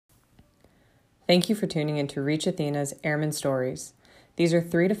Thank you for tuning in to Reach Athena's Airman Stories. These are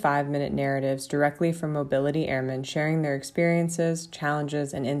 3 to 5 minute narratives directly from mobility airmen sharing their experiences,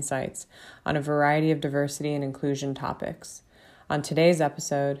 challenges, and insights on a variety of diversity and inclusion topics. On today's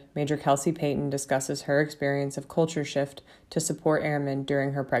episode, Major Kelsey Payton discusses her experience of culture shift to support airmen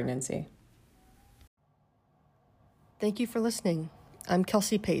during her pregnancy. Thank you for listening. I'm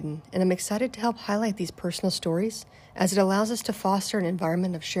Kelsey Payton, and I'm excited to help highlight these personal stories as it allows us to foster an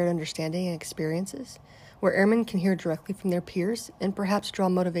environment of shared understanding and experiences where airmen can hear directly from their peers and perhaps draw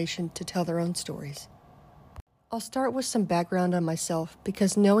motivation to tell their own stories. I'll start with some background on myself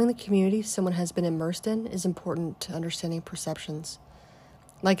because knowing the community someone has been immersed in is important to understanding perceptions.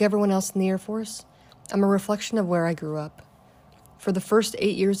 Like everyone else in the Air Force, I'm a reflection of where I grew up. For the first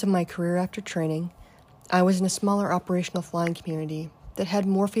 8 years of my career after training, I was in a smaller operational flying community that had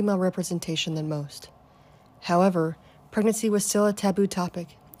more female representation than most. However, pregnancy was still a taboo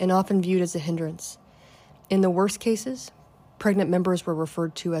topic and often viewed as a hindrance. In the worst cases, pregnant members were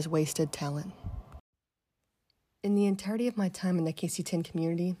referred to as wasted talent. In the entirety of my time in the KC-10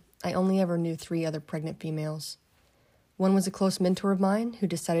 community, I only ever knew 3 other pregnant females. One was a close mentor of mine who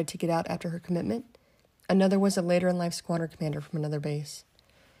decided to get out after her commitment. Another was a later-in-life squadron commander from another base.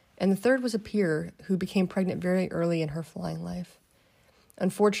 And the third was a peer who became pregnant very early in her flying life.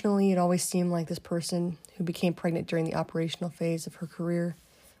 Unfortunately, it always seemed like this person, who became pregnant during the operational phase of her career,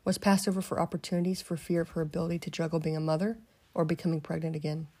 was passed over for opportunities for fear of her ability to juggle being a mother or becoming pregnant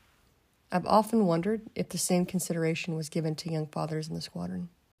again. I've often wondered if the same consideration was given to young fathers in the squadron.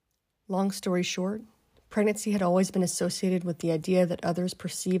 Long story short, pregnancy had always been associated with the idea that others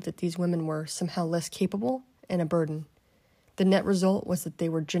perceived that these women were somehow less capable and a burden. The net result was that they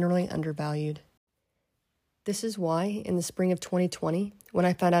were generally undervalued. This is why, in the spring of 2020, when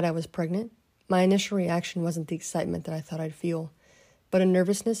I found out I was pregnant, my initial reaction wasn't the excitement that I thought I'd feel, but a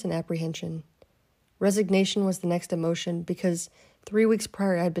nervousness and apprehension. Resignation was the next emotion because 3 weeks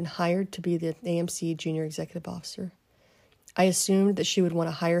prior I had been hired to be the AMC Junior Executive Officer. I assumed that she would want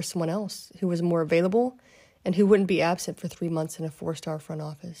to hire someone else who was more available and who wouldn't be absent for 3 months in a 4-star front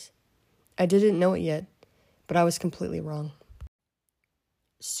office. I didn't know it yet, but I was completely wrong.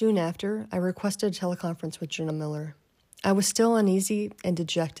 Soon after, I requested a teleconference with General Miller. I was still uneasy and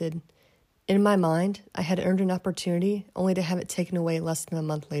dejected. In my mind, I had earned an opportunity only to have it taken away less than a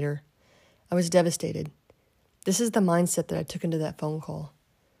month later. I was devastated. This is the mindset that I took into that phone call.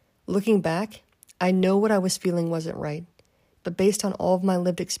 Looking back, I know what I was feeling wasn't right, but based on all of my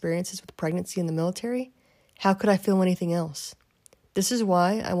lived experiences with pregnancy in the military, how could I feel anything else? This is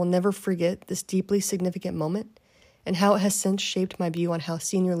why I will never forget this deeply significant moment and how it has since shaped my view on how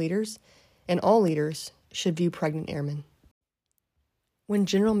senior leaders, and all leaders, should view pregnant airmen. When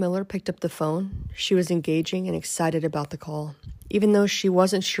General Miller picked up the phone, she was engaging and excited about the call, even though she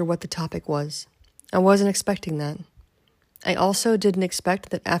wasn't sure what the topic was. I wasn't expecting that. I also didn't expect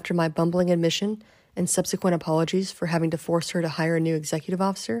that after my bumbling admission and subsequent apologies for having to force her to hire a new executive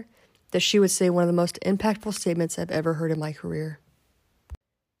officer, that she would say one of the most impactful statements I've ever heard in my career.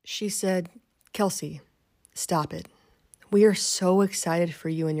 She said, "Kelsey, stop it. We are so excited for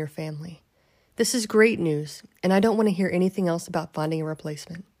you and your family. This is great news, and I don't want to hear anything else about finding a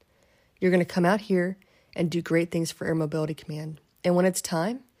replacement. You're going to come out here and do great things for Air Mobility Command, and when it's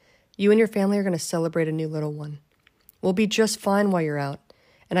time, you and your family are going to celebrate a new little one. We'll be just fine while you're out,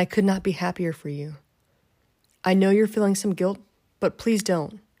 and I could not be happier for you. I know you're feeling some guilt, but please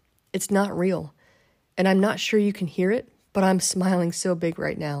don't. It's not real, and I'm not sure you can hear it, but I'm smiling so big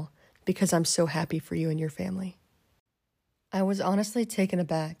right now because I'm so happy for you and your family." I was honestly taken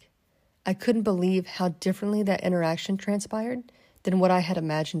aback. I couldn't believe how differently that interaction transpired than what I had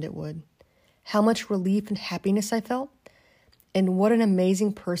imagined it would. How much relief and happiness I felt, and what an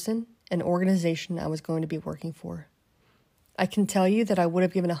amazing person and organization I was going to be working for. I can tell you that I would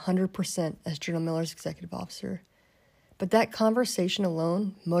have given 100% as General Miller's executive officer, but that conversation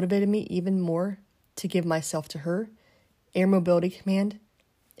alone motivated me even more to give myself to her, Air Mobility Command,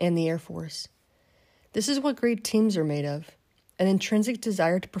 and the Air Force. This is what great teams are made of. An intrinsic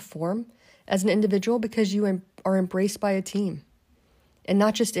desire to perform as an individual because you are embraced by a team. And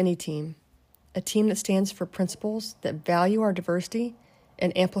not just any team. A team that stands for principles that value our diversity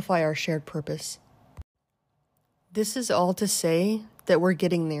and amplify our shared purpose. This is all to say that we're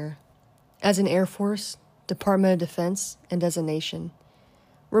getting there. As an Air Force, Department of Defense, and as a nation.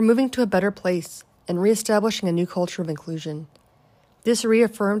 We're moving to a better place and reestablishing a new culture of inclusion. This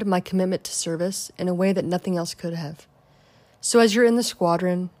reaffirmed my commitment to service in a way that nothing else could have. So as you're in the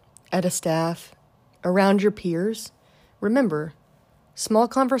squadron, at a staff, around your peers, remember, small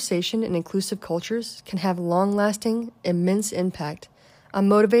conversation and inclusive cultures can have long-lasting, immense impact on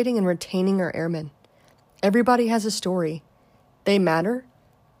motivating and retaining our airmen. Everybody has a story. They matter,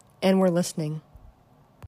 and we're listening.